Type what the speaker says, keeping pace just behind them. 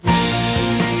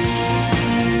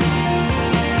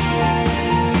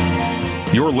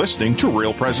You're listening to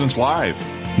Real Presence Live.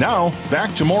 Now,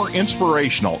 back to more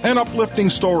inspirational and uplifting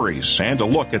stories and a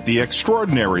look at the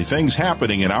extraordinary things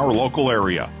happening in our local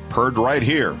area. Heard right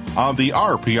here on the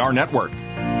RPR Network.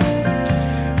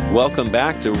 Welcome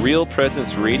back to Real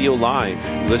Presence Radio Live.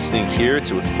 Listening here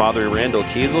to Father Randall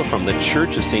Kazel from the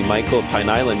Church of St. Michael, Pine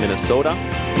Island, Minnesota.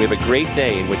 We have a great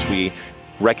day in which we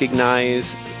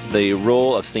recognize the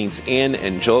role of Saints Anne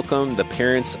and Joachim, the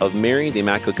parents of Mary, the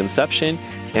Immaculate Conception,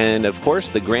 and of course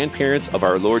the grandparents of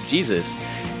our Lord Jesus.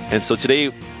 And so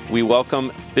today we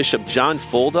welcome Bishop John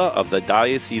Folda of the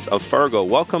Diocese of Fargo.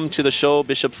 Welcome to the show,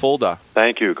 Bishop Folda.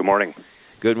 Thank you. Good morning.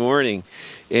 Good morning.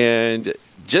 And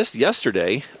just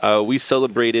yesterday, we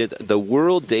celebrated the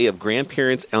World Day of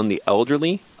Grandparents and the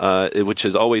Elderly, which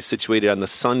is always situated on the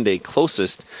Sunday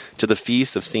closest to the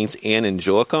feast of Saints Anne and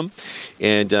Joachim.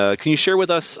 And can you share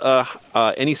with us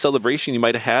any celebration you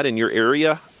might have had in your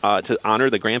area to honor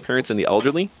the grandparents and the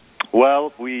elderly?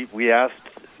 Well, we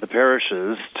asked the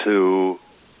parishes to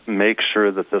make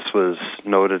sure that this was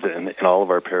noted in all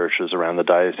of our parishes around the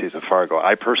Diocese of Fargo.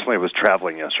 I personally was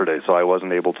traveling yesterday, so I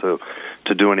wasn't able to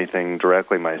do anything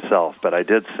directly myself, but I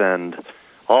did send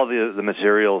all the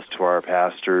materials to our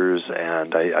pastors,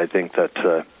 and I think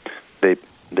that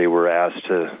they were asked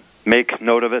to make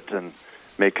note of it and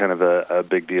make kind of a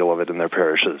big deal of it in their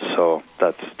parishes. So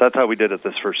that's how we did it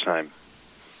this first time.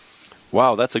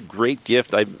 Wow, that's a great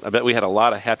gift. I bet we had a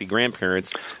lot of happy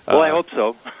grandparents. Well, I hope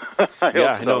so.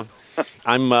 I know.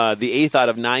 I'm the eighth out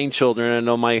of 9 children. I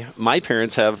know my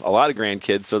parents have a lot of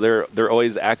grandkids, so they're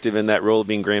always active in that role of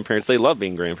being grandparents. They love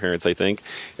being grandparents, I think,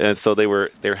 and so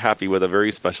they're happy with a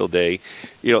very special day.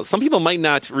 You know, some people might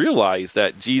not realize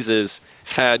that Jesus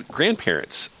had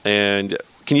grandparents. And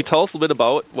can you tell us a little bit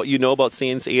about what you know about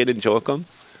Saints Anne and Joachim?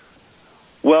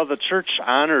 Well, the Church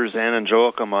honors Anne and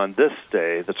Joachim on this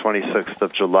day, the 26th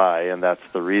of July, and that's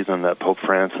the reason that Pope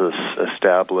Francis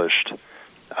established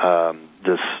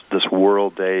this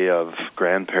World Day of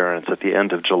Grandparents at the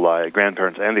end of July,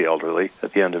 grandparents and the elderly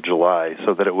at the end of July,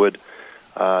 so that it would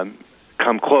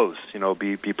come close,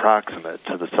 be proximate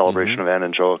to the celebration of Anne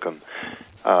and Joachim.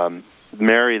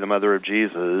 Mary, the mother of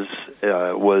Jesus,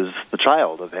 was the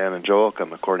child of Anne and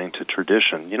Joachim, according to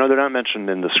tradition. They're not mentioned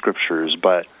in the scriptures,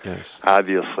 but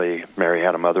obviously Mary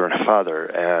had a mother and a father,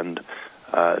 and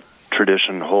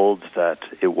tradition holds that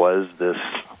it was this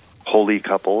holy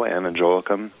couple, Anne and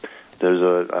Joachim. There's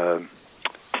a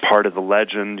part of the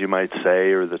legend, you might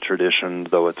say, or the tradition,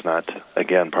 though it's not,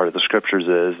 again, part of the scriptures,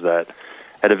 is that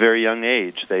at a very young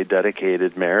age they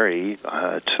dedicated Mary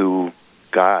to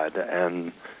God,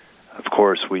 and of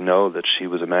course, we know that she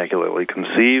was immaculately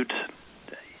conceived.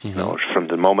 From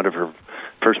the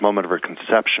first moment of her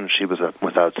conception, she was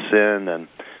without sin. And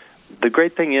the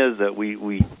great thing is that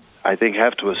we I think,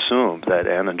 have to assume that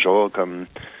Anne and Joachim,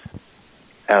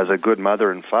 as a good mother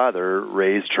and father,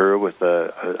 raised her with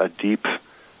a deep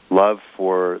love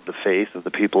for the faith of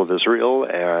the people of Israel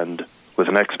and with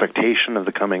an expectation of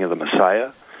the coming of the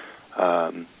Messiah.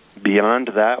 Beyond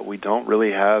that, we don't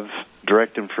really have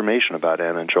direct information about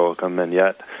Anne and Joachim, and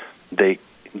yet they've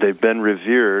been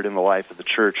revered in the life of the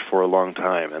Church for a long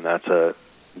time, and that's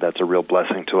a real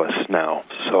blessing to us now.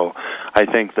 So I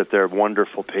think that they're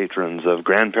wonderful patrons of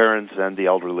grandparents and the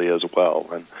elderly as well,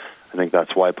 and I think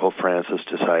that's why Pope Francis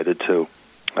decided to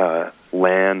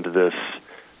land this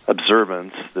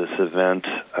observance, this event,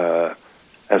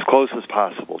 as close as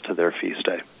possible to their feast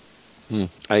day.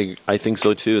 I think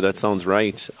so too. That sounds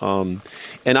right. And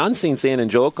on Saints Anne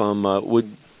and Joachim,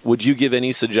 would you give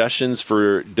any suggestions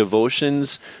for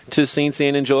devotions to Saints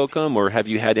Anne and Joachim, or have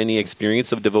you had any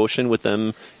experience of devotion with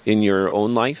them in your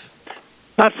own life?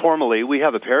 Not formally. We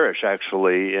have a parish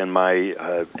actually in my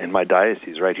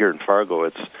diocese right here in Fargo.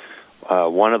 It's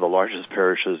one of the largest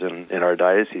parishes in our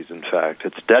diocese. In fact,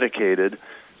 it's dedicated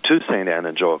to Saint Anne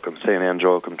and Joachim, Saint Anne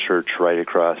Joachim Church, right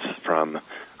across from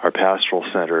our pastoral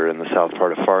center in the south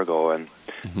part of Fargo. And,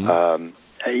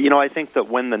 I think that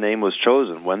when the name was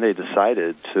chosen, when they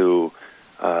decided to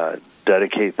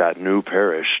dedicate that new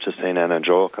parish to St. Anne and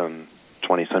Joachim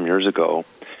 20-some years ago,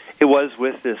 it was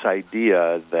with this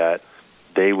idea that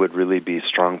they would really be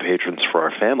strong patrons for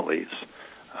our families.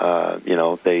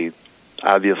 They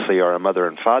obviously are a mother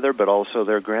and father, but also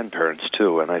their grandparents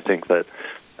too. And I think that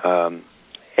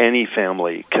any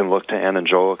family can look to Anne and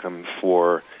Joachim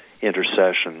for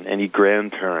intercession. Any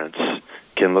grandparents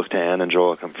can look to Anne and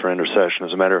Joachim for intercession.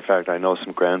 As a matter of fact, I know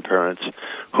some grandparents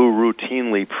who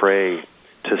routinely pray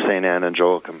to St. Anne and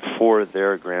Joachim for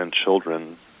their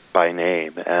grandchildren by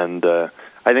name. And I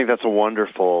think that's a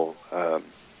wonderful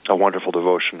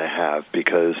devotion to have,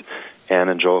 because Ann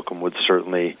and Joachim would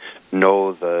certainly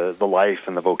know the life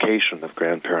and the vocation of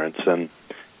grandparents, and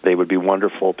they would be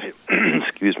wonderful,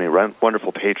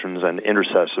 wonderful patrons and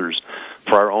intercessors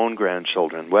for our own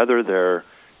grandchildren, whether they're,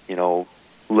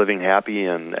 living happy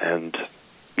and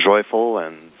joyful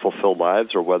and fulfilled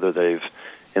lives, or whether they've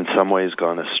in some ways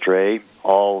gone astray.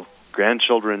 All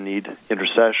grandchildren need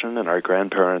intercession, and our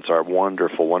grandparents are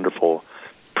wonderful, wonderful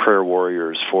prayer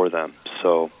warriors for them.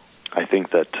 So I think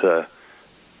that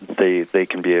they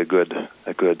can be a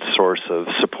good source of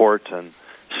support and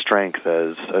strength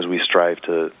as we strive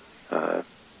to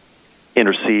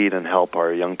intercede and help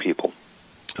our young people.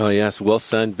 Oh, yes. Well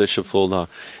said, Bishop Fulda.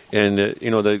 And,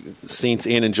 the Saints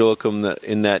Ann and Joachim,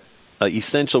 in that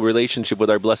essential relationship with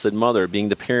our Blessed Mother, being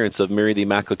the parents of Mary the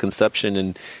Immaculate Conception,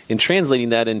 and in translating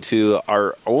that into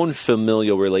our own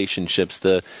familial relationships,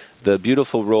 the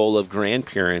beautiful role of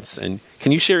grandparents. And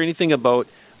can you share anything about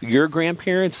your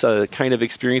grandparents, kind of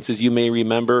experiences you may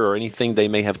remember, or anything they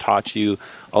may have taught you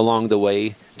along the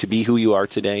way to be who you are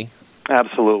today?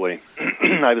 Absolutely.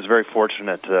 I was very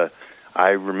fortunate.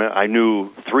 I knew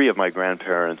 3 of my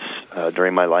grandparents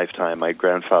during my lifetime. My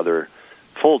grandfather,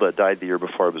 Fulda, died the year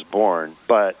before I was born,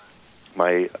 but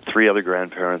my 3 other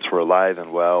grandparents were alive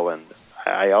and well, and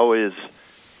I always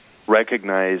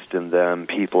recognized in them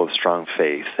people of strong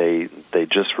faith. They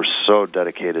just were so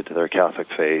dedicated to their Catholic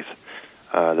faith.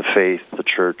 The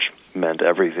church meant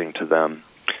everything to them.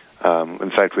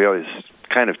 In fact, we always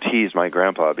kind of teased my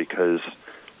grandpa because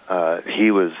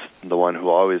he was the one who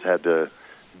always had to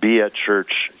be at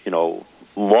church,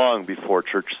 long before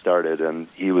church started, and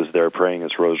he was there praying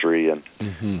his rosary, and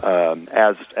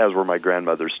as were my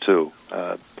grandmothers too.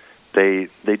 They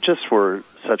just were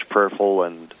such prayerful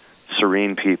and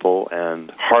serene people, and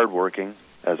hardworking,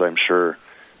 as I'm sure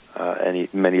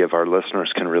many of our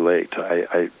listeners can relate.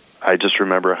 I just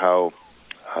remember how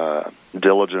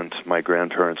diligent my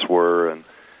grandparents were, and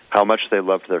how much they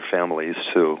loved their families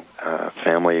too.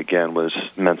 Family again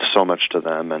meant so much to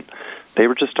them, and they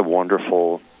were just a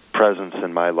wonderful presence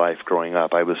in my life growing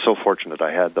up. I was so fortunate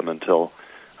I had them until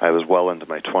I was well into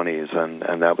my 20s,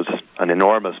 and that was an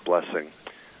enormous blessing.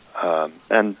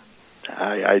 And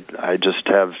I just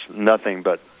have nothing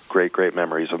but great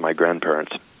memories of my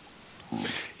grandparents.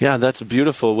 Yeah, that's a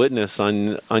beautiful witness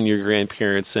on your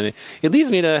grandparents, and it leads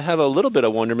me to have a little bit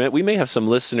of wonderment. We may have some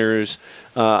listeners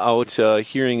out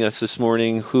hearing us this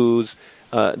morning who's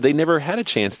they never had a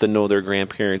chance to know their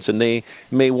grandparents, and they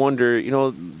may wonder,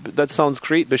 that sounds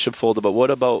great, Bishop Fulda, but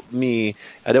what about me?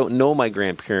 I don't know my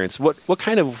grandparents. What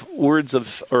kind of words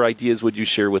or ideas would you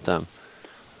share with them?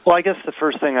 Well, I guess the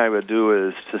first thing I would do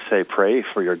is to say pray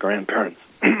for your grandparents.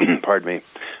 Pardon me.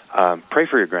 Pray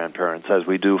for your grandparents, as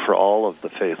we do for all of the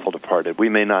faithful departed. We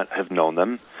may not have known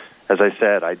them. As I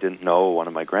said, I didn't know one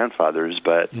of my grandfathers,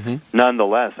 but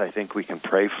nonetheless, I think we can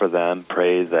pray for them,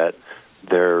 pray that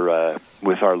they're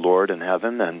with our Lord in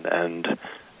heaven, and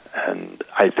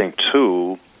I think,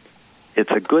 too,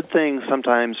 it's a good thing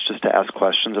sometimes just to ask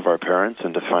questions of our parents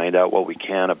and to find out what we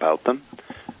can about them.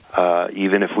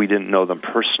 Even if we didn't know them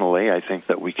personally, I think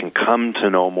that we can come to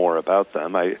know more about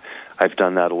them. I've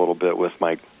done that a little bit with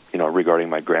regarding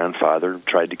my grandfather,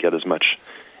 tried to get as much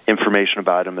information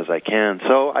about him as I can.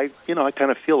 So I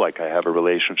kind of feel like I have a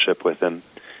relationship with him,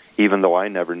 even though I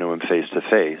never knew him face to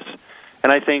face.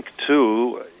 And I think,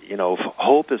 too,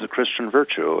 hope is a Christian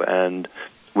virtue, and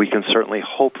we can certainly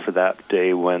hope for that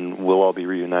day when we'll all be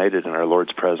reunited in our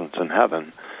Lord's presence in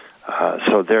heaven.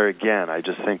 So there again, I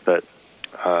just think that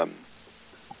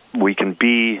we can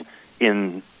be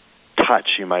in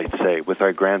touch, you might say, with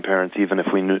our grandparents, even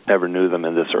if we never knew them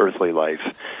in this earthly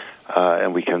life.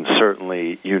 And we can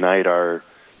certainly unite our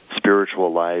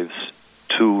spiritual lives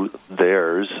to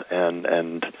theirs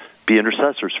and be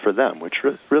intercessors for them, which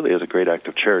really is a great act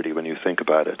of charity when you think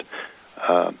about it.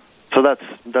 So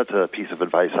that's a piece of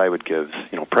advice I would give.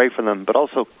 Pray for them, but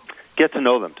also get to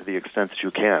know them to the extent that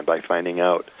you can by finding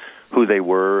out who they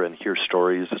were and hear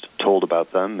stories told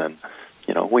about them. And,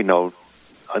 we know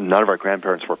none of our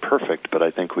grandparents were perfect, but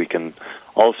I think we can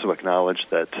also acknowledge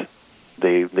that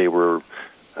they were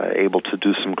able to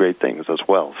do some great things as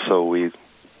well. So we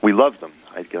love them.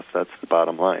 I guess that's the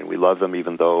bottom line. We love them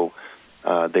even though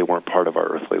they weren't part of our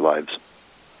earthly lives.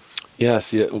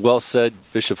 Yes, yeah, well said,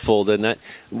 Bishop Fulda. And that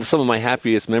some of my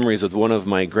happiest memories with one of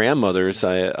my grandmothers,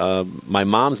 my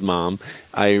mom's mom.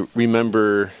 I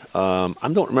remember, I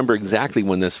don't remember exactly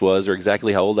when this was or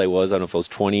exactly how old I was. I don't know if I was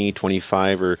 20,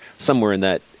 25, or somewhere in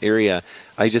that area.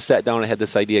 I just sat down and had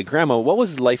this idea, Grandma, what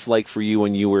was life like for you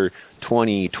when you were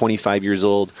 20, 25 years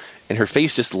old? And her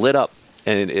face just lit up.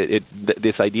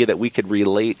 this idea that we could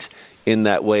relate in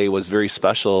that way was very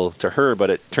special to her,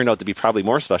 but it turned out to be probably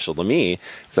more special to me,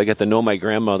 because I got to know my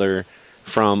grandmother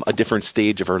from a different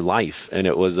stage of her life, and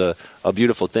it was a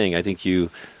beautiful thing. I think you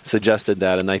suggested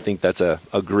that, and I think that's a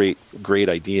great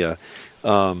idea.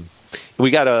 We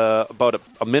got about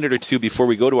a minute or two before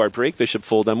we go to our break, Bishop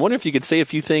Folda. I'm wondering if you could say a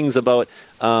few things about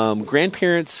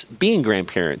grandparents being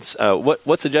grandparents.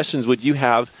 What suggestions would you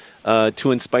have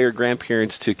to inspire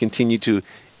grandparents to continue to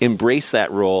embrace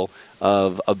that role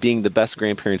of being the best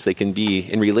grandparents they can be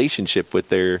in relationship with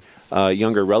their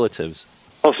younger relatives?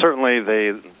 Well,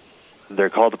 certainly they're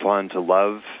called upon to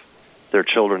love their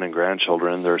children and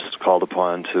grandchildren. They're called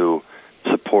upon to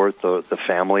support the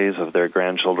families of their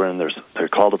grandchildren. They're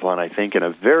called upon, I think, in a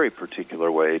very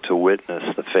particular way to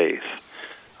witness the faith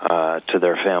to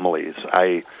their families.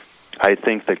 I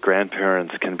think that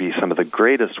grandparents can be some of the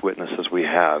greatest witnesses we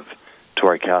have to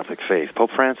our Catholic faith.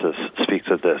 Pope Francis speaks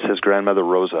of this. His grandmother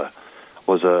Rosa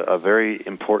was a very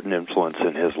important influence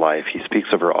in his life. He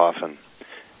speaks of her often.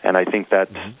 And I think that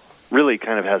really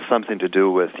kind of has something to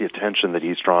do with the attention that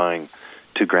he's drawing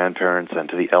to grandparents and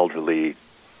to the elderly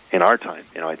in our time.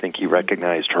 I think he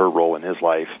recognized her role in his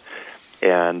life.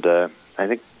 And I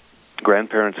think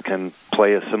grandparents can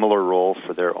play a similar role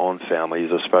for their own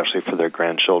families, especially for their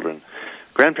grandchildren.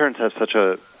 Grandparents have such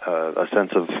a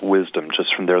sense of wisdom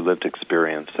just from their lived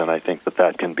experience, and I think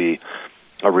that can be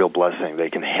a real blessing. They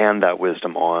can hand that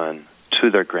wisdom on to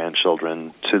their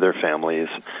grandchildren, to their families.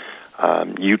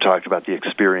 You talked about the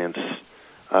experience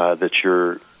that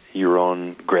your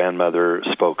own grandmother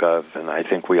spoke of, and I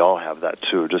think we all have that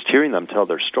too. Just hearing them tell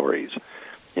their stories.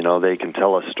 They can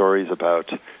tell us stories about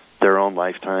their own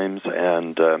lifetimes,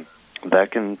 and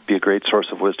that can be a great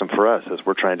source of wisdom for us as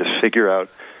we're trying to figure out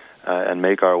and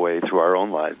make our way through our own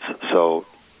lives. So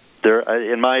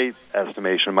in my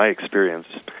estimation, my experience,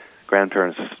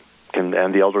 grandparents and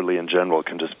the elderly in general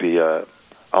can just be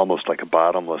almost like a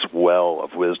bottomless well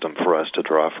of wisdom for us to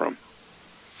draw from.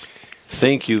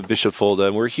 Thank you, Bishop Folda.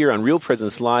 And we're here on Real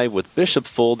Presence Live with Bishop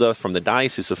Folda from the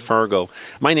Diocese of Fargo.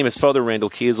 My name is Father Randall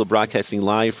Kazel, broadcasting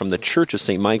live from the Church of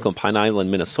St. Michael in Pine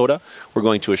Island, Minnesota. We're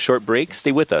going to a short break.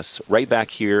 Stay with us right back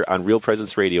here on Real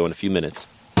Presence Radio in a few minutes.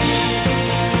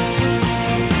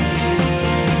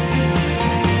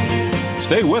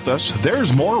 Stay with us.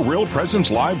 There's more Real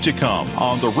Presence Live to come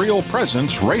on the Real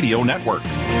Presence Radio Network.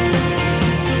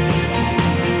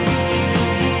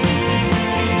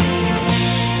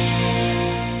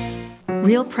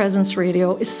 Real Presence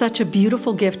Radio is such a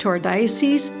beautiful gift to our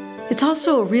diocese. It's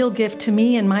also a real gift to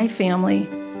me and my family.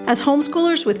 As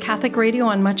homeschoolers with Catholic radio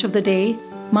on much of the day,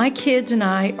 my kids and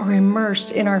I are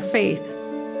immersed in our faith.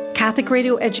 Catholic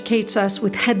radio educates us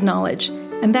with head knowledge,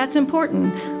 and that's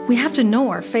important. We have to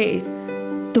know our faith.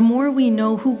 The more we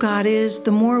know who God is,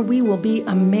 the more we will be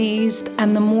amazed,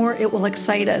 and the more it will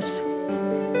excite us.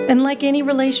 And like any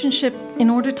relationship, in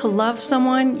order to love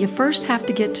someone, you first have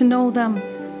to get to know them.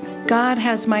 God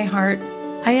has my heart.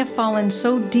 I have fallen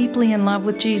so deeply in love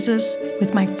with Jesus,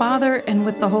 with my Father, and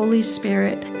with the Holy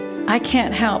Spirit. I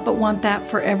can't help but want that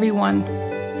for everyone.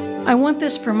 I want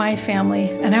this for my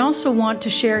family, and I also want to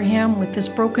share Him with this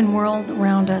broken world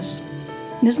around us.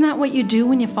 And isn't that what you do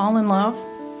when you fall in love?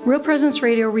 Real Presence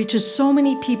Radio reaches so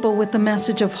many people with the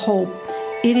message of hope.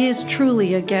 It is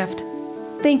truly a gift.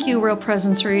 Thank you, Real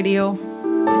Presence Radio.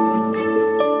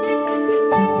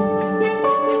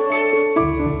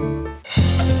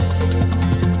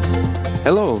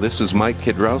 Hello, this is Mike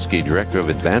Kidrowski, Director of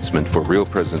Advancement for Real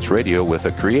Presence Radio with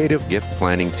a creative gift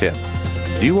planning tip.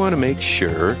 Do you want to make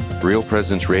sure Real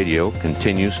Presence Radio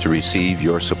continues to receive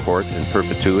your support in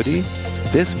perpetuity?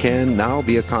 This can now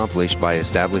be accomplished by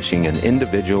establishing an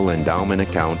individual endowment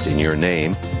account in your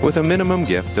name with a minimum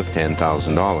gift of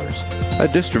 $10,000. A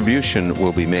distribution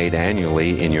will be made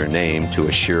annually in your name to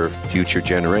assure future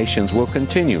generations will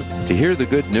continue to hear the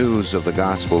good news of the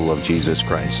gospel of Jesus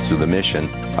Christ through the mission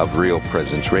of Real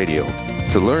Presence Radio.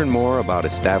 To learn more about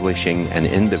establishing an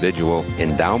individual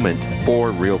endowment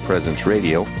for Real Presence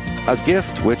Radio, a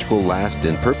gift which will last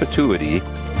in perpetuity,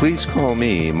 please call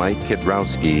me, Mike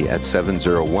Kidrowski, at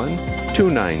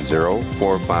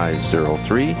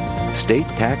 701-290-4503. State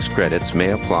tax credits may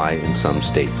apply in some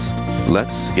states.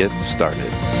 Let's get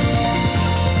started.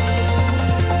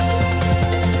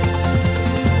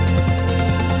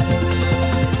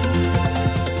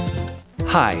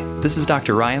 Hi, this is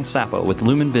Dr. Ryan Sappo with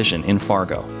Lumen Vision in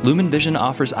Fargo. Lumen Vision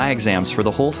offers eye exams for the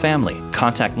whole family,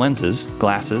 contact lenses,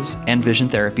 glasses, and vision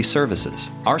therapy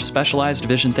services. Our specialized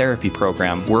vision therapy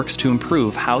program works to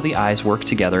improve how the eyes work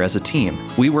together as a team.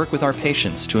 We work with our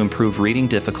patients to improve reading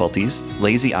difficulties,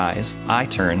 lazy eyes, eye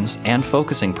turns, and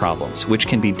focusing problems, which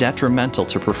can be detrimental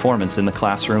to performance in the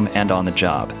classroom and on the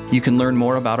job. You can learn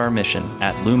more about our mission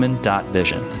at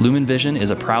lumen.vision. Lumen Vision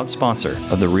is a proud sponsor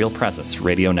of the Real Presence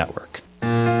Radio Network.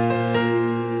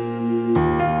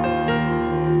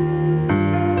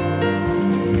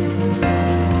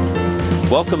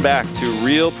 Welcome back to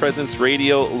Real Presence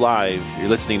Radio Live. You're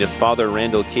listening to Father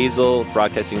Randall Kazel,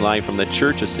 broadcasting live from the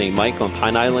Church of St. Michael in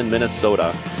Pine Island,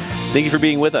 Minnesota. Thank you for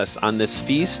being with us on this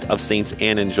feast of Saints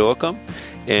Anne and Joachim.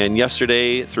 And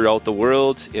yesterday, throughout the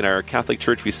world, in our Catholic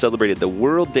Church, we celebrated the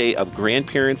World Day of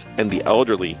Grandparents and the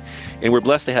Elderly. And we're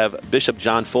blessed to have Bishop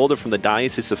John Fulda from the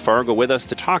Diocese of Fargo with us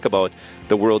to talk about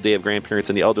the World Day of Grandparents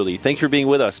and the Elderly. Thank you for being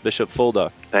with us, Bishop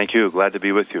Fulda. Thank you. Glad to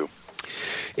be with you.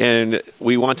 And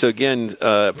we want to, again,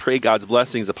 pray God's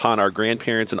blessings upon our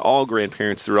grandparents and all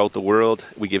grandparents throughout the world.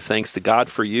 We give thanks to God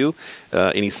for you,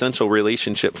 an essential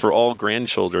relationship for all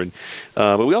grandchildren.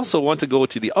 But we also want to go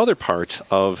to the other part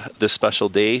of this special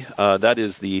day. That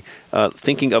is the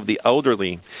thinking of the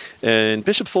elderly. And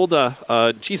Bishop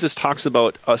Fulda, Jesus talks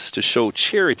about us to show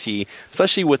charity,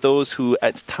 especially with those who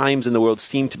at times in the world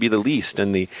seem to be the least.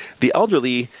 And the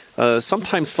elderly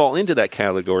sometimes fall into that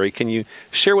category. Can you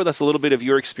share with us a little bit of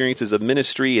your experiences of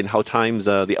ministry and how times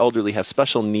the elderly have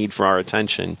special need for our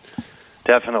attention?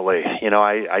 Definitely.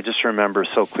 I just remember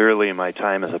so clearly in my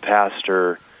time as a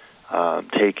pastor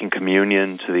taking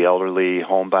communion to the elderly,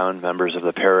 homebound members of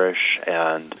the parish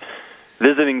and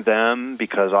visiting them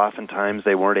because oftentimes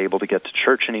they weren't able to get to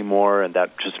church anymore, and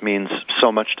that just means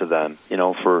so much to them.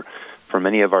 For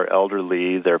many of our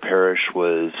elderly, their parish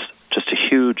was just a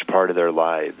huge part of their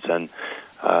lives. And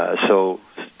so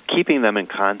keeping them in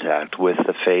contact with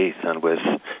the faith and with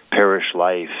parish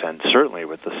life and certainly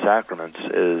with the sacraments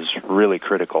is really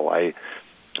critical. I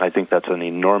think that's an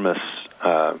enormous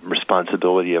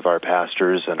responsibility of our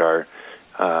pastors and our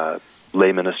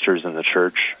lay ministers in the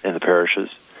church, in the parishes.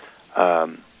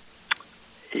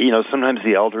 Sometimes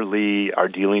the elderly are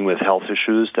dealing with health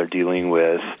issues. They're dealing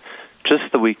with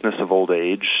just the weakness of old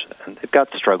age. And they've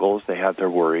got struggles. They have their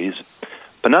worries.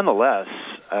 But nonetheless,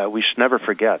 we should never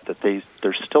forget that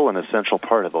they're still an essential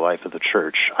part of the life of the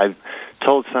church. I've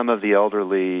told some of the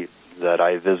elderly that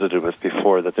I visited with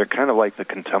before that they're kind of like the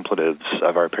contemplatives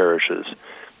of our parishes.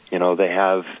 They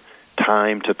have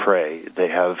time to pray. They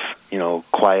have,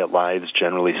 quiet lives,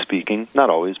 generally speaking. Not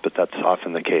always, but that's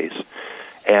often the case.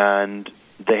 And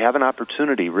they have an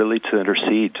opportunity really to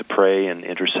intercede, to pray in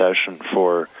intercession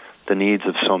for the needs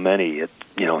of so many.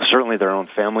 Certainly their own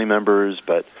family members,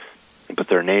 but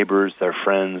their neighbors, their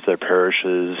friends, their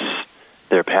parishes,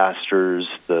 their pastors,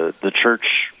 the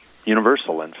church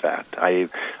universal, in fact.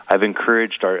 I've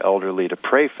encouraged our elderly to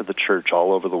pray for the church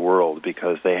all over the world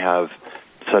because they have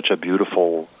such a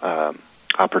beautiful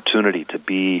opportunity to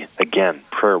be, again,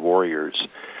 prayer warriors.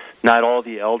 Not all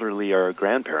the elderly are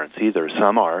grandparents either.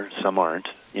 Some are, some aren't.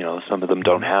 Some of them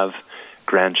don't have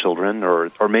grandchildren,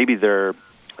 or maybe they're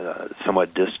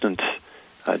somewhat distant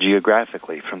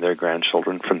geographically from their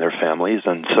grandchildren, from their families,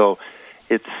 and so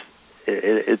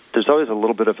there's always a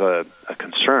little bit of a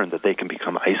concern that they can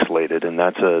become isolated, and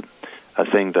that's a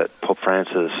thing that Pope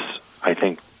Francis, I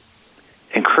think,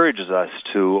 encourages us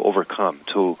to overcome,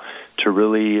 to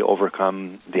really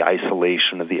overcome the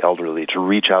isolation of the elderly, to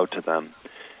reach out to them,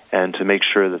 and to make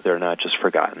sure that they're not just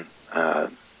forgotten.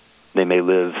 They may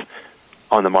live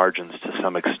on the margins to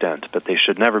some extent, but they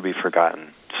should never be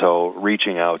forgotten. So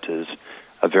reaching out is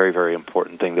a very, very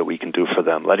important thing that we can do for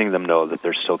them, letting them know that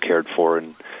they're still cared for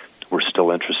and we're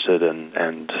still interested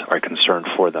and are concerned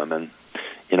for them. And,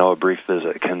 a brief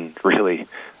visit can really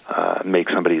make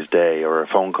somebody's day, or a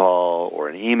phone call or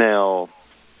an email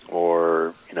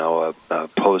or, a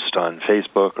post on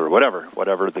Facebook or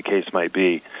whatever the case might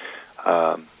be.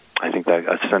 I think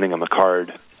that sending them a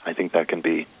card, I think that can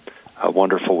be a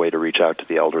wonderful way to reach out to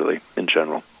the elderly in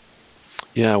general.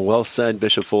 Yeah, well said,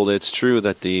 Bishop Fulda. It's true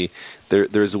that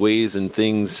there's ways and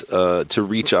things to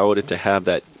reach out and to have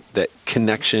that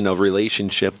connection of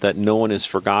relationship, that no one is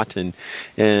forgotten,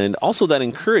 and also that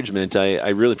encouragement. I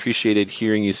really appreciated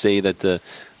hearing you say that the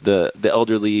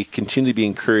elderly continue to be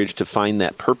encouraged to find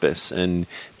that purpose and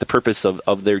the purpose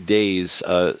of their days.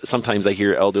 Sometimes I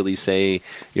hear elderly say,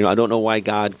 I don't know why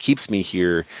God keeps me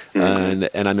here, and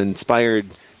I'm inspired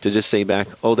to just say back,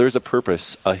 oh, there's a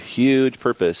purpose, a huge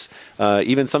purpose.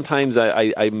 Even sometimes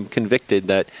I'm convicted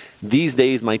that these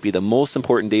days might be the most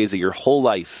important days of your whole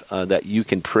life, that you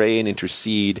can pray and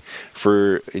intercede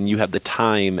for, and you have the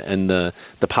time and the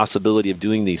possibility of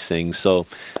doing these things. So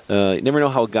you never know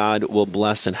how God will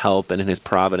bless and help, and in His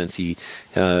providence, He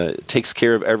takes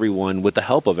care of everyone with the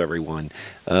help of everyone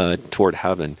toward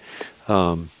heaven.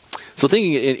 So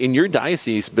thinking in your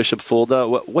diocese, Bishop Fulda,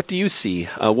 what do you see?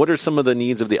 What are some of the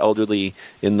needs of the elderly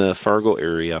in the Fargo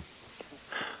area?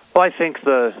 Well, I think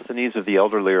the needs of the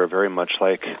elderly are very much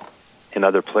like in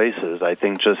other places. I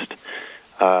think just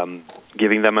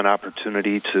giving them an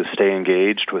opportunity to stay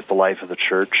engaged with the life of the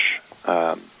church.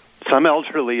 Some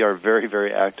elderly are very,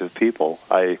 very active people.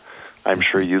 I'm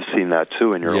sure you've seen that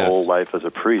too in your whole life as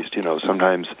a priest.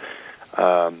 Sometimes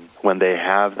when they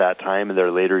have that time in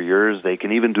their later years, they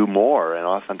can even do more, and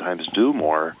oftentimes do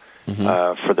more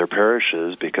for their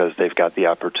parishes because they've got the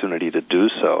opportunity to do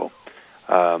so.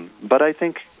 But I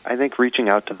think reaching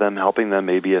out to them, helping them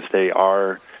maybe if they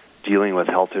are dealing with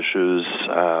health issues,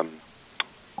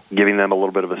 giving them a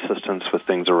little bit of assistance with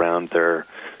things around their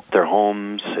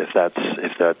homes,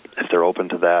 if they're open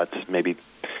to that, maybe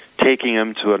taking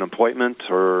them to an appointment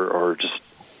or just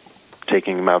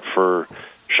taking them out for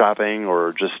shopping,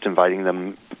 or just inviting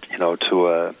them, to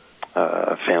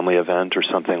a family event or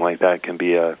something like that can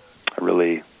be a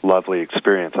really lovely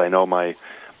experience. I know my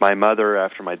mother,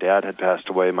 after my dad had passed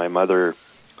away, my mother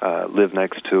lived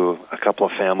next to a couple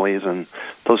of families, and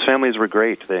those families were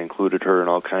great. They included her in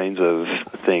all kinds of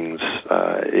things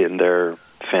in their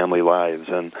family lives,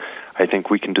 and I think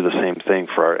we can do the same thing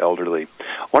for our elderly.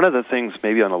 One of the things,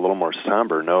 maybe on a little more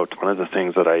somber note, one of the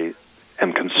things that I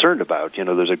am concerned about,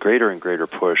 there's a greater and greater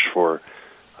push for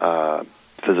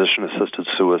physician-assisted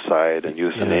suicide and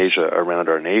euthanasia around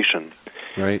our nation.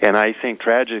 Right. And I think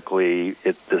tragically,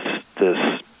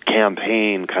 this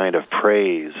campaign kind of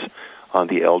preys on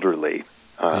the elderly.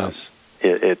 I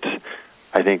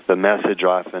think the message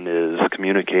often is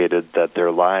communicated that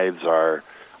their lives are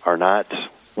not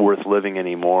worth living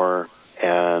anymore,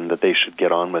 and that they should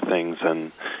get on with things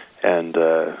and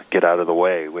get out of the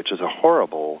way, which is a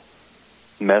horrible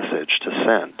message to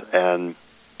send. And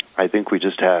I think we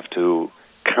just have to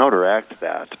counteract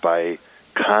that by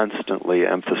constantly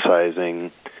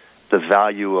emphasizing the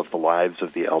value of the lives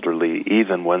of the elderly,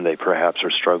 even when they perhaps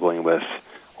are struggling with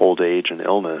old age and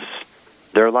illness.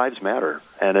 Their lives matter.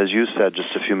 And as you said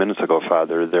just a few minutes ago,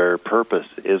 Father, their purpose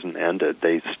isn't ended.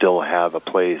 They still have a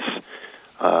place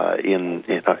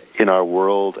in our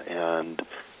world, and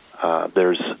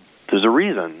there's a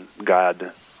reason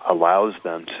God allows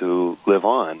them to live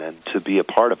on and to be a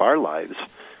part of our lives,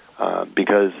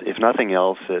 because if nothing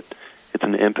else, it's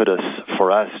an impetus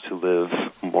for us to live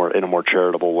in a more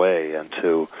charitable way and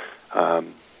to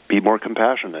be more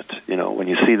compassionate. When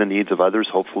you see the needs of others,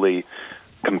 hopefully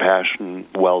compassion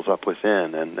wells up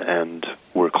within, and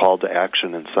we're called to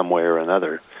action in some way or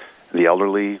another. The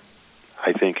elderly,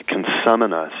 I think, can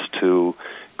summon us to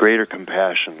greater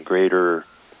compassion, a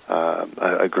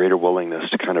greater willingness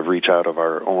to kind of reach out of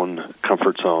our own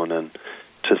comfort zone and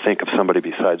to think of somebody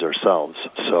besides ourselves.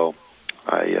 So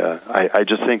I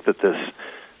just think that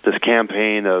this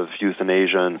campaign of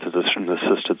euthanasia and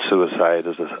physician-assisted suicide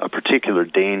is a particular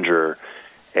danger,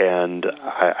 and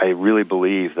I really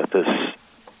believe that this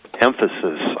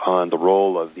emphasis on the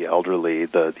role of the elderly,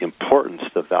 the importance,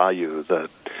 the value, the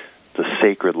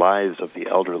sacred lives of the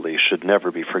elderly should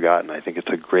never be forgotten. I think it's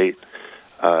a great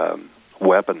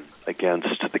weapon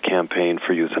against the campaign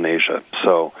for euthanasia.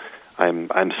 So I'm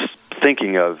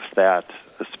thinking of that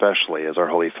especially as our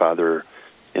Holy Father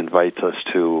invites us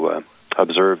to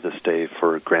observe this day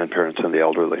for grandparents and the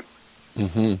elderly.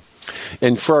 Mm-hmm.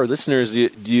 And for our listeners, do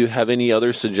you have any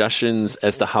other suggestions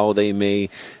as to how they may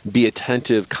be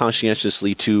attentive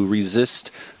conscientiously to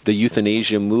resist the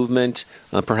euthanasia movement,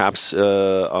 perhaps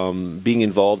being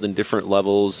involved in different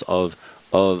levels of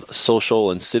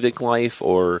social and civic life,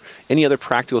 or any other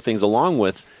practical things along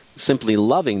with simply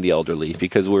loving the elderly,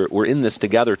 because we're in this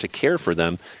together to care for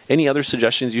them? Any other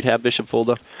suggestions you'd have, Bishop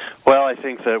Fulda? Well, I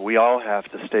think that we all have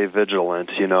to stay vigilant.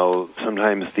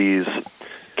 Sometimes these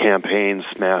campaigns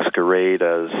masquerade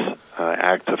as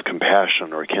acts of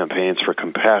compassion or campaigns for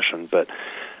compassion, but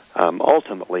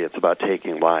ultimately it's about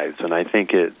taking lives. And I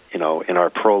think in our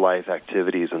pro-life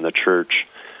activities in the church,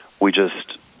 we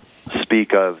just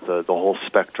speak of the whole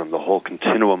spectrum, the whole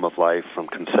continuum of life from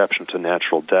conception to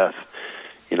natural death.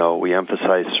 We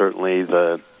emphasize certainly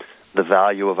the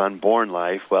value of unborn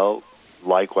life. Well,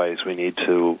 likewise, we need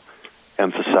to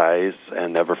emphasize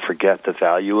and never forget the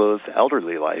value of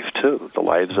elderly life, too. The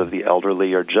lives of the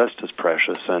elderly are just as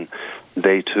precious, and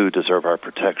they, too, deserve our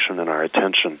protection and our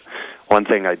attention. One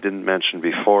thing I didn't mention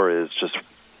before is just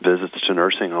visits to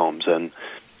nursing homes, and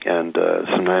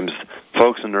sometimes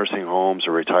folks in nursing homes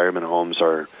or retirement homes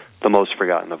are the most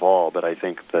forgotten of all, but I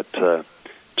think that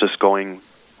just going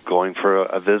for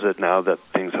a visit now that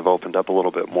things have opened up a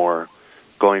little bit more,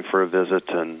 going for a visit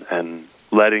and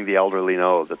letting the elderly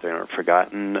know that they aren't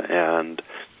forgotten, and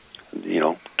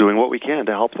doing what we can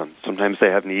to help them. Sometimes they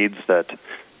have needs that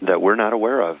we're not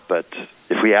aware of, but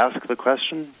if we ask the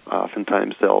question,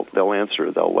 oftentimes they'll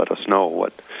answer. They'll let us know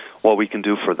what we can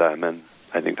do for them, and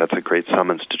I think that's a great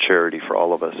summons to charity for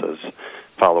all of us as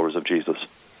followers of Jesus.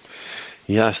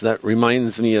 Yes, that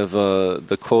reminds me of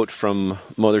the quote from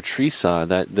Mother Teresa,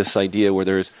 that this idea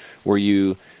where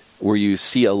you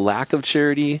see a lack of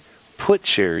charity, put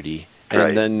charity. And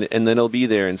right. then it'll be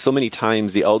there. And so many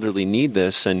times the elderly need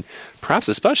this, and perhaps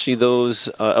especially those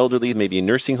elderly maybe in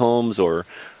nursing homes or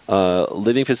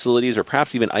living facilities, or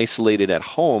perhaps even isolated at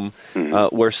home,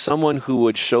 where someone who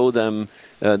would show them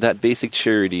that basic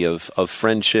charity of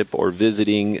friendship or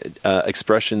visiting,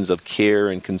 expressions of care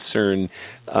and concern,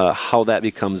 how that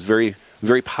becomes very,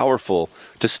 very powerful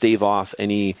to stave off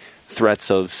any threats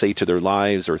of, say, to their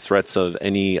lives, or threats of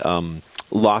any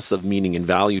loss of meaning and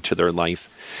value to their life.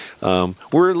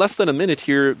 We're less than a minute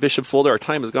here, Bishop Fulda. Our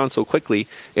time has gone so quickly.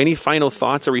 Any final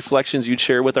thoughts or reflections you'd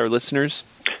share with our listeners?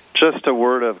 Just a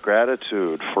word of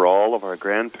gratitude for all of our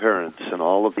grandparents and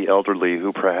all of the elderly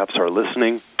who perhaps are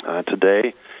listening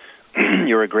today.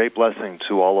 You're a great blessing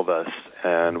to all of us,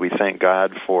 and we thank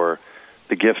God for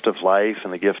the gift of life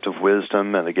and the gift of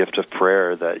wisdom and the gift of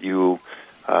prayer that you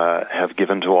have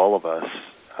given to all of us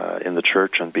in the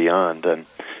church and beyond. And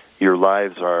your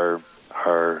lives are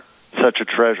such a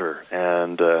treasure,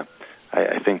 and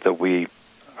I think that we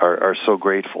are so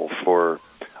grateful for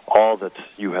all that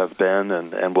you have been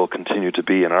and will continue to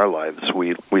be in our lives.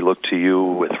 We look to you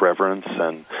with reverence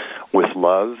and with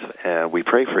love, and we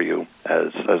pray for you,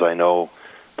 as I know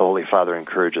the Holy Father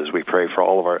encourages. We pray for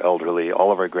all of our elderly,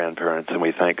 all of our grandparents, and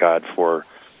we thank God for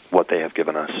what they have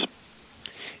given us.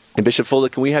 And Bishop Fulda,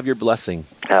 can we have your blessing?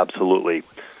 Absolutely.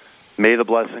 May the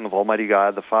blessing of Almighty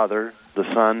God, the Father, the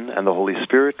Son, and the Holy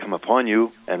Spirit come upon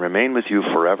you and remain with you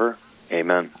forever.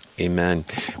 Amen. Amen.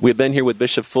 We've been here with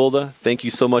Bishop Fulda. Thank you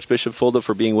so much, Bishop Fulda,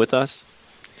 for being with us.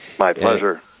 My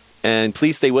pleasure. And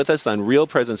please stay with us on Real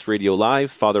Presence Radio Live.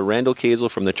 Father Randall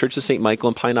Kazel from the Church of St. Michael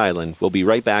in Pine Island. We'll be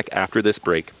right back after this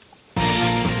break.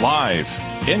 Live,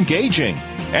 engaging,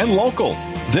 and local.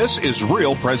 This is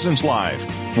Real Presence Live,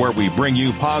 where we bring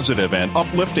you positive and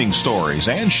uplifting stories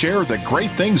and share the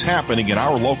great things happening in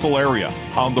our local area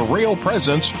on the Real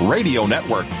Presence Radio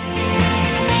Network.